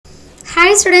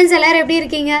Hi students, எல்லாரும் எப்படி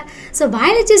இருக்கீங்க? So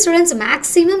biology students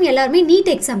maximum எல்லாரும் NEET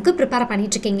examக்கு prepare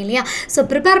பண்ணிட்டு இருக்கீங்க இல்லையா? So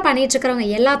prepare பண்ணிட்டு இருக்கறவங்க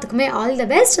எல்லாத்துக்குமே all the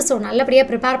best. So நல்லபடியா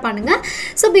prepare பண்ணுங்க.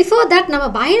 So before that நம்ம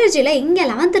biologyல இங்க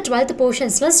 11th 12th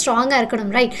portionsல ஸ்ட்ராங்கா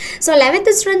இருக்கணும், right? So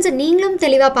 11th students நீங்களும்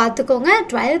தெளிவா பாத்துக்கோங்க.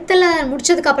 12thல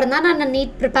முடிச்சதுக்கு அப்புறம் தான் நான்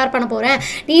NEET prepare பண்ண போறேன்.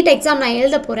 NEET exam நான்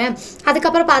எழுத போறேன். அதுக்கு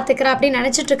அப்புறம் பாத்துக்கறேன் அப்படி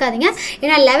நினைச்சிட்டு இருக்காதீங்க.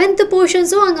 ஏனா 11th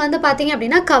portionsம் அங்க வந்து பாத்தீங்க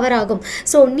அப்படினா கவர் ஆகும்.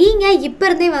 So நீங்க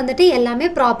இப்ப இருந்தே வந்துட்டு எல்லாமே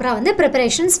ப்ராப்பரா வந்து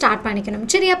preparation start பண்ணிக்கணும்.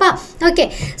 சரியாப்பா? ஓகே.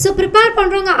 சோ prepare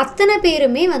பண்றவங்க அத்தனை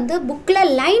பேருமே வந்து bookல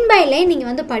லைன் பை லைன் நீங்க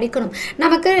வந்து படிக்கணும்.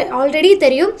 நமக்கு ஆல்ரெடி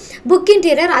தெரியும் book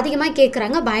interior அதிகமா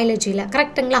கேக்குறாங்க பயாலஜில.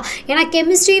 கரெக்ட்டுங்களா? ஏனா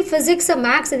chemistry, physics,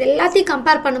 maths இது எல்லாத்தையும்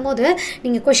கம்பேர் பண்ணும்போது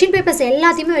நீங்க क्वेश्चन பேப்பர்ஸ்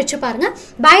எல்லாத்தையுமே வெச்சு பாருங்க.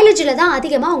 பயாலஜில தான்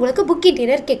அதிகமா உங்களுக்கு book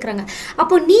interior கேக்குறாங்க.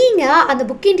 அப்போ நீங்க அந்த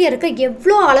book interiorக்கு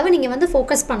எவ்வளவு அளவு நீங்க வந்து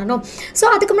ஃபோக்கஸ் பண்ணனும். சோ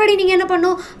அதுக்கு முன்னாடி நீங்க என்ன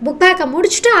பண்ணனும்? book back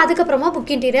முடிச்சிட்டு அதுக்கு அப்புறமா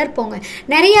book interior போங்க.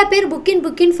 நிறைய பேர் book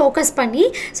in ஃபோக்கஸ் பண்ணி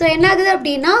சோ என்ன ஆகுது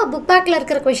அப்படினா book backல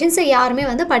இருக்கிற क्वेश्चंस யாருமே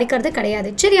வந்து படிக்கிறது கிடையாது.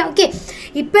 சரியா? ஓகே.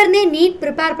 இப்போ இருந்தே NEET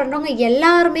prepare பண்றவங்க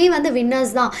எல்லாரும் வந்து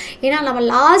winners தான். ஏனா நம்ம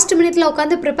லாஸ்ட் மினிட்ல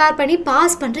உட்கார்ந்து prepare பண்ணி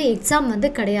பாஸ் பண்ற எக்ஸாம்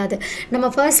வந்து கிடையாது. நம்ம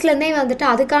ஃபர்ஸ்ட்ல இருந்தே வந்துட்டு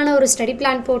அதுக்கான ஒரு ஸ்டடி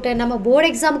பிளான் போட்டு நம்ம போர்ட்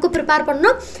எக்ஸாமுக்கு prepare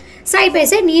பண்ணனும். சைடு பை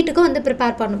சைடு NEETக்கு வந்து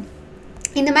prepare பண்ணனும்.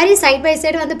 இந்த மாதிரி சைடு பை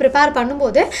சைடு வந்து prepare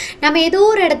பண்ணும்போது நம்ம ஏதோ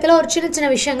ஒரு இடத்துல ஒரு சின்ன சின்ன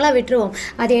விஷயங்களை விட்டுருவோம்.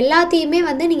 அது எல்லாத்தையுமே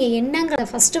வந்து நீங்க என்னங்கறத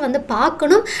ஃபர்ஸ்ட் வந்து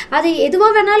பார்க்கணும். அது எதுவா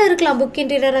வேணாலும் இருக்கலாம். book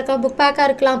interior இருக்கலாம், book back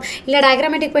இருக்கலாம், இல்ல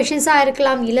diagrammatic questions-ஆ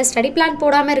இருக்கலாம், இல்ல ஸ்டடி பிளான்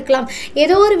போடாம இருக்கலாம்.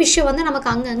 ஏதோ ஒரு விஷயம் வந்து நமக்கு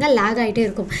அங்கங்க லாக் ஆயிட்டே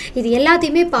இருக்கும். இது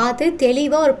எல்லாத்தையுமே பார்த்து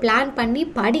தெளிவா ஒரு பிளான் பண்ணி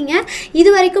படிங்க.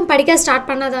 இதுவரைக்கும் படிக்க ஸ்டார்ட்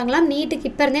பண்ணாதவங்கலாம் NEETக்கு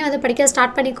இப்ப இருந்தே வந்து படிக்க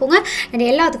ஸ்டார்ட் பண்ணிக்கோங்க. and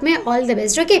எல்லாத்துக்குமே all the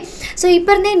best. Okay. So இப்ப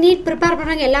இருந்தே NEET prepare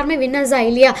பண்றவங்க எல்லாரும் winners-ஆ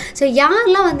இல்லையா? சோ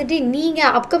யாரெல்லாம் வந்துட்டு நீங்க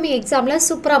அப்கமிங் எக்ஸாம்ல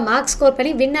சூப்பரா மார்க் ஸ்கோர் பண்ணி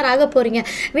வின்னர் ஆக போறீங்க,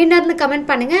 வின்னர்னு கமெண்ட்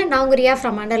பண்ணுங்க. நான் உங்க Riya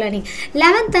from underlearning.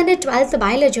 11th and 12th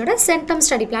பயாலஜியோட centum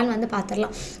study plan வந்து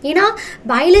பாத்துறலாம். ஏனா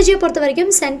பயாலஜியை பொறுத்த வரைக்கும்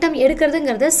சென்டம்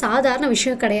எடுக்கிறதுங்கிறது சாதாரண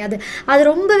விஷயம் கிடையாது. அது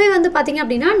ரொம்பவே வந்து பாத்தீங்க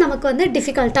அப்படினா நமக்கு வந்து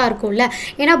டிஃபிகல்ட்டா இருக்கும்ல.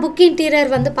 ஏனா புக்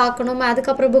இன்டீரியர் வந்து பார்க்கணும்,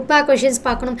 அதுக்கு அப்புறம் புக் பேக் क्वेश्चंस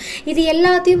பார்க்கணும். இது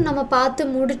எல்லாத்தையும் நம்ம பார்த்து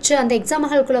முடிச்சு அந்த எக்ஸாம்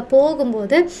ஹாலுக்குள்ள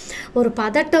போகும்போது ஒரு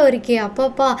பதட்டம் இருக்கே,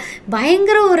 அப்பப்பா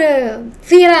பயங்கர ஒரு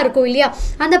ஃபியரா இருக்கும் இல்லையா?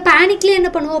 அந்த பேனிக்ல என்ன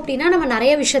பண்ணுவோம் அப்படினா நம்ம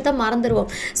நிறைய விஷயத்தை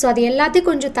மறந்துடுவோம். சோ அது எல்லாத்தையும்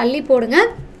கொஞ்சம் தள்ளி போடுங்க.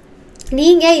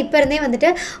 நீங்க இப்ப இருந்தே வந்துட்டு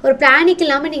ஒரு பிளானிங்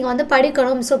இல்லாம நீங்க வந்து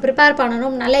படிக்கணும், சோ prepare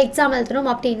பண்ணனும், நல்ல எக்ஸாம் எழுதணும்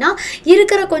அப்படினா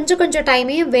இருக்கிற கொஞ்சம்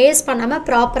டைமையும் வேஸ்ட் பண்ணாம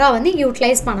ப்ராப்பரா வந்து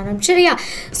யூட்டிலைஸ் பண்ணனும். சரியா?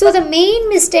 சோ the main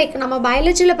mistake நம்ம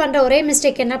பயாலஜில பண்ற ஒரே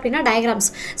மிஸ்டேக் என்ன அப்படினா டயகிராம்ஸ்.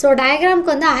 சோ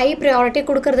டயகிராம்க்கு வந்து ஹை பிரையாரிட்டி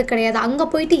கொடுக்கிறது கிடையாது. அங்க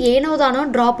போய்ட்டு ஏனோ தானோ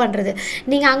டிரா பண்றது.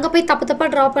 நீங்க அங்க போய் தப்பா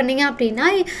டிரா பண்ணீங்க அப்படினா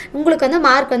உங்களுக்கு வந்து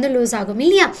மார்க் வந்து லூஸ் ஆகும்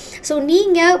இல்லையா? சோ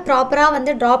நீங்க ப்ராப்பரா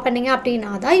வந்து டிரா பண்ணீங்க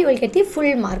அப்படினா தான் you will get the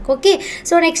full mark. Okay.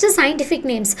 So next scientific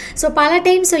names. So பல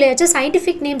டைம் சொல்லியாச்சு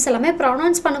சயின்டிஃபிக் நேம்ஸ் எல்லாமே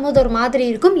ப்ரொனவுன்ஸ் பண்ணும்போது ஒரு மாதிரி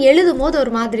இருக்கும், எழுதும்போது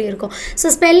ஒரு மாதிரி இருக்கும். ஸோ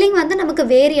ஸ்பெல்லிங் வந்து நமக்கு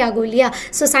வேரி ஆகும் இல்லையா?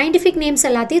 ஸோ சயின்டிஃபிக் நேம்ஸ்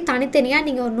எல்லாத்தையும் தனித்தனியாக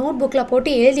நீங்கள் ஒரு நோட் புக்கில்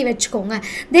போட்டு எழுதி வச்சுக்கோங்க.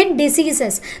 தென்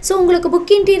டிசீசஸ். ஸோ உங்களுக்கு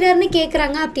புக் இன்டீரியர்னு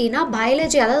கேட்குறாங்க அப்படின்னா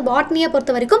பயாலஜி அதாவது பாட்னியை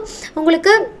பொறுத்த வரைக்கும்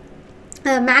உங்களுக்கு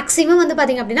மேக்ஸிமம் வந்து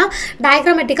பார்த்திங்க அப்படின்னா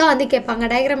டயக்ராமேட்டிக்காக வந்து கேட்பாங்க.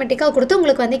 டயக்ராமேட்டிக்காக கொடுத்து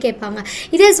உங்களுக்கு வந்து கேட்பாங்க.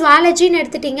 இதே ஜுவாலஜின்னு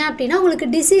எடுத்துட்டிங்க அப்படின்னா உங்களுக்கு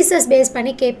டிசீசஸ் பேஸ்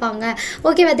பண்ணி கேட்பாங்க.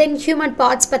 ஓகேவா? தென் ஹியூமன்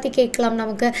பார்ட்ஸ் பற்றி கேட்கலாம்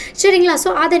நமக்கு. சரிங்களா?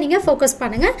 ஸோ அதை நீங்கள் ஃபோக்கஸ்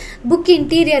பண்ணுங்கள். புக்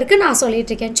இன்டீரியருக்கு நான்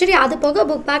சொல்லிட்டு இருக்கேன். சரி, அது போக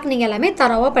புக் பேக் நீங்கள் எல்லாமே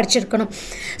தரவாக படிச்சிருக்கணும்.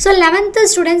 ஸோ 11th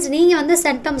ஸ்டூடெண்ட்ஸ் நீங்கள் வந்து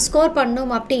சென்டம் ஸ்கோர்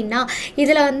பண்ணணும் அப்படின்னா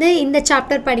இதில் வந்து இந்த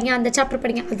சாப்டர் படிங்க, அந்த சாப்டர்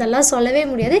படிங்க, அதெல்லாம் சொல்லவே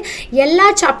முடியாது. எல்லா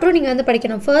சாப்டரும் நீங்கள் வந்து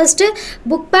படிக்கணும். First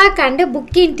book back and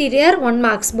book interior 1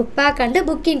 marks, book back and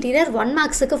book interior 1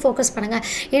 marksக்கு focus பண்ணுங்க.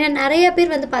 ஏன்னா நிறைய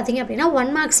பேர் வந்து பாத்தீங்க அப்படின்னா 1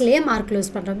 marksலயே மார்க் லூஸ்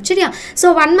பண்றோம். சரியா? சோ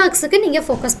 1 marksக்கு நீங்க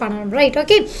ஃபோக்கஸ் பண்ணணும். Right?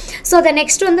 Okay. So the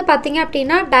next வந்து பாத்தீங்க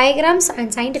அப்படின்னா diagrams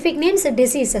and scientific names,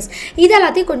 diseases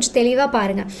இதெல்லாத்தையும் கொஞ்சம் தெளிவா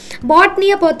பாருங்க.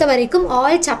 பாட்னியை பொறுத்த வரைக்கும்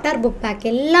ஆல் சாப்டர் புக் பேக்,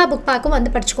 எல்லா புக் பேக்கும்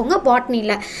வந்து படிச்சுக்கோங்க.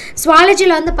 பாட்னில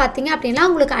ஜுவாலஜில வந்து பாத்தீங்க அப்படின்னா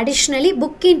உங்களுக்கு அடிஷனலி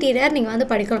புக் இன்டீரியர் நீங்க வந்து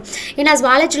படிக்கணும். ஏன்னா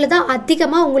ஜுவாலஜில தான்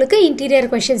அதிகமா உங்களுக்கு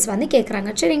இன்டீரியர் क्वेश्चंस வந்து கேக்குறாங்க.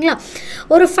 சரிங்களா?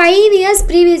 ஒரு 5 years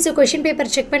previous question paper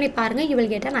check பண்ணி பாருங்க, you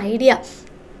will get an idea.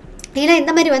 ஏன்னா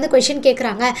இந்த மாதிரி வந்து கொஷின்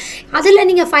கேட்குறாங்க. அதில்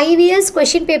நீங்கள் 5 years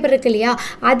கொஷின் பேப்பர் இருக்கு இல்லையா,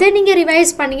 அதை நீங்கள்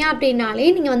ரிவைஸ் பண்ணிங்க அப்படின்னாலே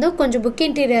நீங்கள் வந்து கொஞ்சம் புக்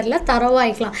இன்டீரியரில்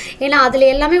தரவாகிக்கலாம். ஏன்னா அதில்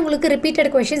எல்லாமே உங்களுக்கு ரிப்பீட்டட்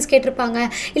கொஷின்ஸ் கேட்டிருப்பாங்க.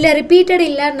 இல்லை ரிப்பீட்டட்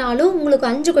இல்லைனாலும் உங்களுக்கு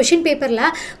 5 கொஷின் பேப்பரில்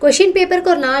கொஷின்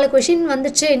பேப்பருக்கு ஒரு 4 கொஷின்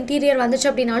வந்துச்சு, இன்டீரியர் வந்துச்சு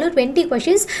அப்படின்னாலும் 20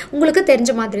 கொஷின்ஸ் உங்களுக்கு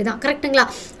தெரிஞ்ச மாதிரி தான். கரெக்டுங்களா?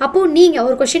 அப்போது நீங்கள்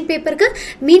ஒரு கொஷின் பேப்பருக்கு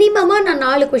மினிமமாக நான்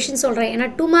 4 கொஷின் சொல்கிறேன். ஏன்னா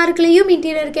 2 மார்க்லேயும்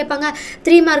இன்டீரியர் கேட்பாங்க,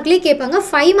 3 மார்க்லேயும் கேட்பாங்க,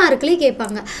 5 மார்க்லேயும்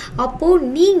கேட்பாங்க.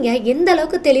 அப்போது நீங்கள் நீங்கள் எந்த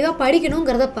அளவுக்கு தெளிவாக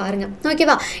படிக்கணுங்கிறத பாருங்கள்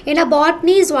ஓகேவா. ஏன்னா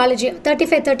பாட்னி ஜுவாலஜி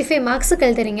 35 மார்க்ஸுக்கு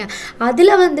எழுதுறீங்க.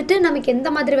 அதில் வந்துட்டு நமக்கு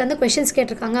எந்த மாதிரி வந்து கொஷின்ஸ்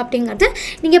கேட்டிருக்காங்க அப்படிங்கிறது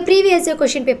நீங்கள் ப்ரீவியஸ் இயர்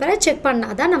கொஷின் பேப்பரை செக்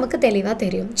பண்ணால் தான் நமக்கு தெளிவாக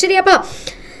தெரியும். சரியாப்பா.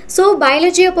 ஸோ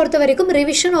பயாலஜியை பொறுத்த வரைக்கும்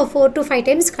ரிவிஷன் ஒரு 4 to 5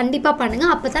 டைம்ஸ் கண்டிப்பாக பண்ணுங்கள்.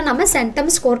 அப்போ தான் நம்ம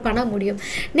சென்டம் ஸ்கோர் பண்ண முடியும்.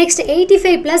 நெக்ஸ்ட்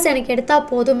 85+ எனக்கு எடுத்தால்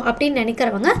போதும் அப்படின்னு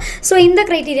நினைக்கிறவங்க ஸோ இந்த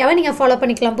க்ரைட்டீரியாவை நீங்கள் ஃபாலோ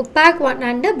பண்ணிக்கலாம். Book back 1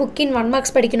 and book in 1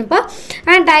 marks படிக்கணும்ப்பா.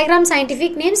 And diagram,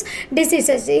 scientific names,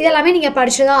 diseases இதெல்லாமே நீங்கள்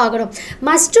படிச்சு தான் ஆகணும்.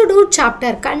 மஸ்ட் டு டூ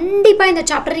சாப்டர், கண்டிப்பாக இந்த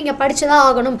சாப்டர் நீங்கள் படிச்சு தான்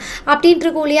ஆகணும் அப்படின்ட்டு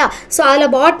இருக்கும் இல்லையா. ஸோ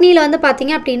அதில் பாட்னியில் வந்து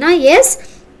பார்த்தீங்க அப்படின்னா எஸ்.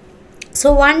 ஸோ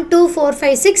 1 2 4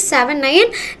 5 6 7 9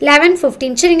 11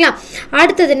 15 சரிங்களா.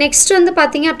 அடுத்தது நெக்ஸ்ட் வந்து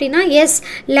பார்த்தீங்க அப்படின்னா எஸ்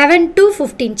 11 to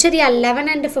 15 சரியா. 11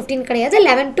 and 15 கிடையாது,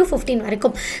 11 to 15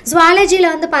 வரைக்கும். ஜுவாலஜியில்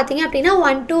வந்து பார்த்தீங்க அப்படின்னா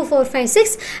 1 2 4 5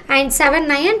 6 and 7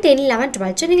 9 10 11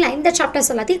 12 சரிங்களா. இந்த சாப்டர்ஸ்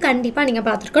எல்லாத்தையும் கண்டிப்பாக நீங்கள்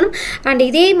பார்த்துருக்கணும். அண்ட்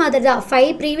இதே மாதிரி தான்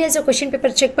 5 ப்ரீவியஸ் கொஷின்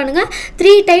பேப்பர் செக் பண்ணுங்கள்.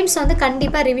 3 டைம்ஸ் வந்து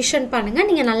கண்டிப்பாக ரிவிஷன் பண்ணுங்கள்.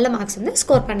 நீங்கள் நல்ல மார்க்ஸ் வந்து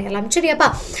ஸ்கோர் பண்ணிடலாம் சரியாப்பா.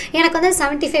 எனக்கு வந்து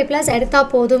 75+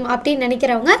 எடுத்தால் போதும் அப்படின்னு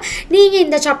நினைக்கிறவங்க நீங்கள்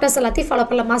இந்த சாப்டர்ஸ் எல்லாத்தையும் ஃபாலோ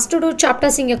பண்ணலாம். மஸ்ட் டு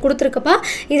சாப்டர்ஸ் இங்கே கொடுத்துருக்குப்பா.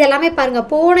 இது எல்லாமே பாருங்கள்.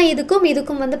 போன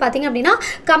இதுக்கும் வந்து பார்த்தீங்க அப்படின்னா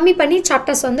கம்மி பண்ணி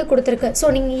சாப்டர்ஸ் வந்து கொடுத்துருக்கு. ஸோ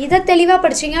நீங்கள் இதை தெளிவாக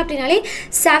படிச்சிங்க அப்படின்னாலே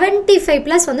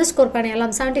 75+ வந்து ஸ்கோர்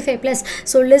பண்ணிடலாம். 75+.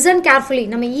 So listen carefully.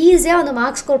 நம்ம ஈஸியாக வந்து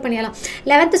மார்க்ஸ் ஸ்கோர் பண்ணிடலாம்.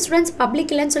 11th ஸ்டூடெண்ட்ஸ்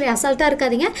பப்ளிக் இல்லைன்னு சொல்லி அசால்ட்டாக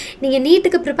இருக்காதிங்க. நீங்கள்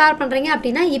நீட்டுக்கு ப்ரிப்பேர் பண்ணுறீங்க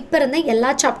அப்படின்னா இப்போ இருந்த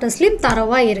எல்லா சாப்டர்ஸ்லையும்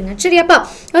தரவாக இருங்க சரியாப்பா.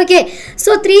 Okay.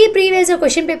 So 3 previous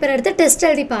question paper எடுத்து டெஸ்ட்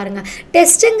எழுதி பாருங்கள்.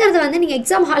 டெஸ்ட்டுங்கிறது வந்து நீங்கள்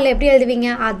எக்ஸாம் ஹாலில் எப்படி எழுதுவீங்க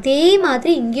அதே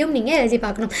மாதிரி இங்கேயும் நீங்கள் எழுதி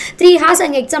பார்க்கணும். 3 hours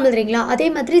அங்கே எக்ஸாம் எழுதுறீங்களா அதே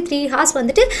மாதிரி 3 hours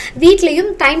வந்துட்டு வீட்லேயும்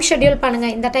டைம் ஷெட்யூல்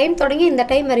பண்ணுங்கள். இந்த டைம் தொடங்கி இந்த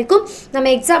டைம் வரைக்கும் நம்ம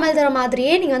எக்ஸாம் எழுதுகிற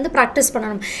மாதிரியே நீங்கள் வந்து ப்ராக்டிஸ்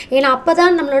பண்ணணும். ஏன்னா அப்போ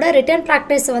தான் நம்மளோட ரிட்டன்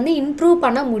ப்ராக்டிஸை வந்து இம்ப்ரூவ்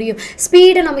பண்ண முடியும்.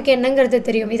 ஸ்பீடு நமக்கு என்னங்கிறது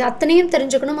தெரியும். இது அத்தனையும்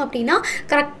தெரிஞ்சுக்கணும் அப்படின்னா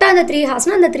கரெக்டாக அந்த 3 hours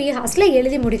அந்த 3 hours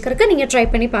எழுதி முடிக்கிறதுக்கு நீங்கள் ட்ரை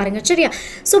பண்ணி பாருங்கள் சரியா.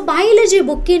 ஸோ பயாலஜி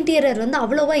புக் இன்டீரியர் வந்து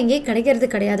அவ்வளோவா எங்கேயும் கிடைக்கிறது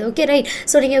கிடையாது. Okay right.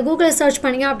 ஸோ நீங்கள் கூகுளில் சர்ச்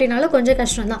பண்ணிங்க அப்படின்னாலும் கொஞ்சம்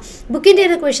கஷ்டம் தான். புக்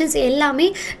இன்டீரியர் கொஷின்ஸ் எல்லாமே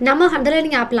நம்ம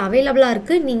ஹண்டர்லேர்னிங் ஆப்பில் அவைலபிளாக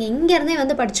இருக்குது. நீங்கள் இங்கேருந்தே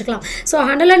வந்து படிச்சுக்கலாம். ஸோ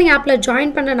ஹண்டர்லேர்னிங் ஆப்பில்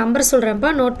ஜாயின் பண்ண நம்பர் சொல்கிறேன்ப்பா,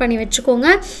 நோட் பண்ணி வச்சுக்கோங்க.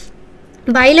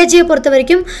 பயாலஜியை பொறுத்த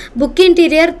வரைக்கும் புக்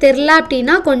இன்டீரியர் தெரில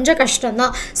அப்படின்னா கொஞ்சம்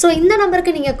கஷ்டம்தான். ஸோ இந்த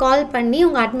நம்பருக்கு நீங்கள் கால் பண்ணி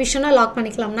உங்கள் அட்மிஷனை லாக்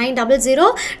பண்ணிக்கலாம். 900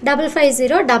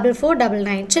 550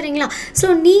 4499 சரிங்களா. ஸோ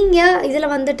நீங்கள்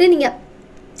இதில் வந்துட்டு நீங்கள்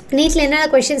நீட்டில் என்னென்ன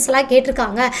கொஷின்ஸ்லாம்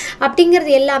கேட்டிருக்காங்க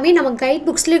அப்படிங்கிறது எல்லாமே நம்ம கைட்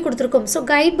புக்ஸ்லேயே கொடுத்துருக்கோம். ஸோ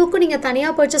கைட் புக்கு நீங்கள்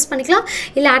தனியாக பர்ச்சேஸ் பண்ணிக்கலாம்.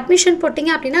 இல்லை அட்மிஷன்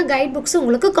போட்டிங்க அப்படின்னா கைட் புக்ஸ்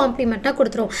உங்களுக்கு காம்ப்ளிமெண்ட்டாக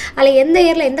கொடுத்துரும். அதில் எந்த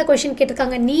இயரில் எந்த கொஷின்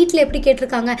கேட்டிருக்காங்க, நீட்டில் எப்படி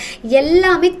கேட்டிருக்காங்க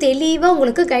எல்லாமே தெளிவாக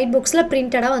உங்களுக்கு கைட் புக்ஸில்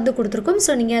பிரிண்டடாக வந்து கொடுத்துருக்கோம்.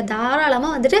 ஸோ நீங்கள்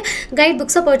தாராளமாக வந்துட்டு கைட்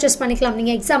புக்ஸை பர்ச்சேஸ் பண்ணிக்கலாம்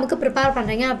நீங்கள் எக்ஸாமுக்கு ப்ரிப்பேர்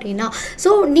பண்ணுறீங்க அப்படின்னா.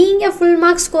 ஸோ நீங்கள் ஃபுல்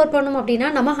மார்க்ஸ் ஸ்கோர் பண்ணணும் அப்படின்னா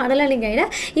நம்ம ஹண்டர்லேர்னிங் கைடை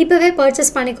இப்போவே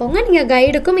பர்ச்சேஸ் பண்ணிக்கோங்க. நீங்கள்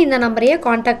கைடுக்கும் இந்த நம்பரையே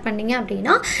காண்டாக்ட் பண்ணிங்க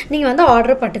அப்படின்னா நீங்கள் வந்து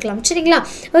ஆர்டர் பண்ணிக்கலாம் சரிங்களா.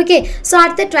 ஓகே. ஸோ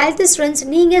அடுத்த 12th ஸ்டூடெண்ட்ஸ்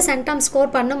நீங்கள் சென்டம்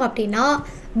ஸ்கோர் பண்ணணும் அப்படின்னா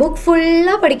புக்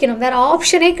ஃபுல்லாக படிக்கணும். வேறு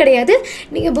ஆப்ஷனே கிடையாது.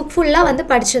 நீங்கள் புக் ஃபுல்லாக வந்து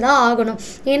படித்து தான் ஆகணும்.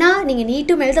 ஏன்னா நீங்கள்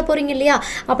நீட்டும் எழுத போகிறீங்க இல்லையா.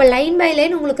 அப்போ லைன் பை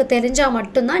லைன் உங்களுக்கு தெரிஞ்சால்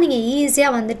மட்டும்தான் நீங்கள்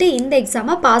ஈஸியாக வந்துட்டு இந்த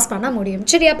எக்ஸாமை பாஸ் பண்ண முடியும்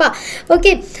சரியாப்பா.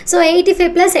 ஓகே. ஸோ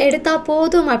 85+ எடுத்தால்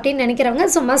போதும் அப்படின்னு நினைக்கிறவங்க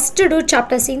ஸோ மஸ்ட் டூ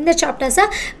சாப்டர்ஸ் இந்த சாப்டர்ஸை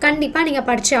கண்டிப்பாக நீங்கள்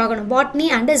படித்து ஆகணும். பாட்னி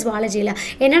அண்ட் ஜுவாலஜியில்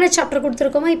என்னென்ன சாப்டர்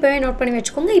கொடுத்துருக்கோமோ இப்போவே நோட் பண்ணி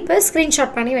வச்சுக்கோங்க. இப்போ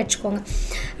ஸ்க்ரீன்ஷாட் பண்ணி வச்சுக்கோங்க.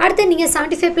 அடுத்து நீங்கள்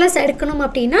 75+ எடுக்கணும்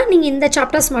அப்படின்னா நீங்கள் இந்த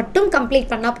சாப்டர்ஸ் மட்டும்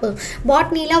கம்ப்ளீட் பண்ணால் போதும்.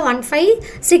 பாட்னி 1 5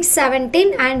 6 7 10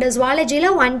 and ஜுவாலஜியில்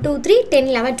 1 2 3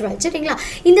 10 11 12 சரிங்களா.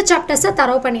 இந்த சாப்டர்ஸை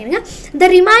தரவு பண்ணிடுங்க. இந்த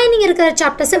ரிமைனிங் இருக்கிற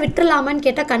சாப்டர்ஸை விட்டுலாமான்னு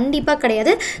கேட்டால் கண்டிப்பாக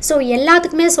கிடையாது. ஸோ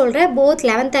எல்லாத்துக்குமே சொல்கிறேன் both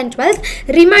 11th and 12th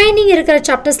remaining இருக்கிற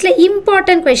சாப்டர்ஸில்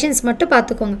இம்பார்ட்டன்ட் கொஷின்ஸ் மட்டும்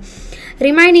பார்த்துக்கோங்க.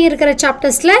 ரிமைனிங் இருக்கிற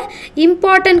சாப்டர்ஸில்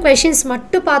இம்பார்ட்டன்ட் கொஷின்ஸ்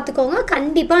மட்டும் பார்த்துக்கோங்க.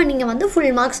 கண்டிப்பாக நீங்கள் வந்து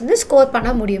ஃபுல் மார்க்ஸ் வந்து ஸ்கோர்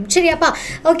பண்ண முடியும் சரியாப்பா.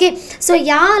 ஓகே. ஸோ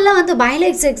யாரெல்லாம் வந்து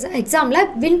பயாலஜி எக்ஸாமில்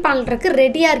வின் பண்ணுறதுக்கு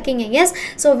ரெடியாக இருக்கீங்க எஸ்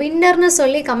ஸோ வின்னர்னு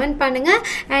சொல்லி கமெண்ட் பண்ணுங்கள்.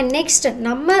 அண்ட் நெக்ஸ்ட்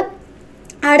நம்ம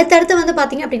அடுத்தடுத்து வந்து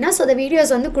பார்த்திங்க அப்படின்னா ஸோ இந்த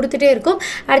வீடியோஸ் வந்து கொடுத்துட்டே இருக்கும்.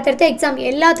 அடுத்தடுத்த எக்ஸாம்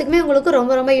எல்லாத்துக்குமே உங்களுக்கு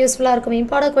ரொம்ப ரொம்ப யூஸ்ஃபுல்லாக இருக்கும்.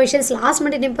 Important questions, last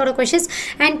minute important questions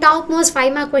and top most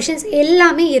 5 mark questions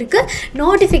எல்லாமே இருக்குது.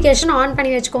 நோட்டிஃபிகேஷன் ஆன்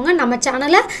பண்ணி வச்சுக்கோங்க. நம்ம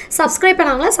சேனலை சப்ஸ்கிரைப்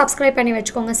பண்ணாங்களா சப்ஸ்கிரைப் பண்ணி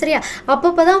வச்சுக்கோங்க சரியா.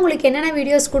 அப்பப்போ தான் உங்களுக்கு என்னென்ன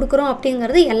வீடியோஸ் கொடுக்குறோம்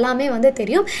அப்படிங்கிறது எல்லாமே வந்து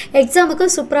தெரியும். எக்ஸாமுக்கு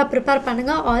சூப்பராக ப்ரிப்பேர்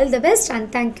பண்ணுங்கள். All the best and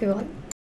thank you all.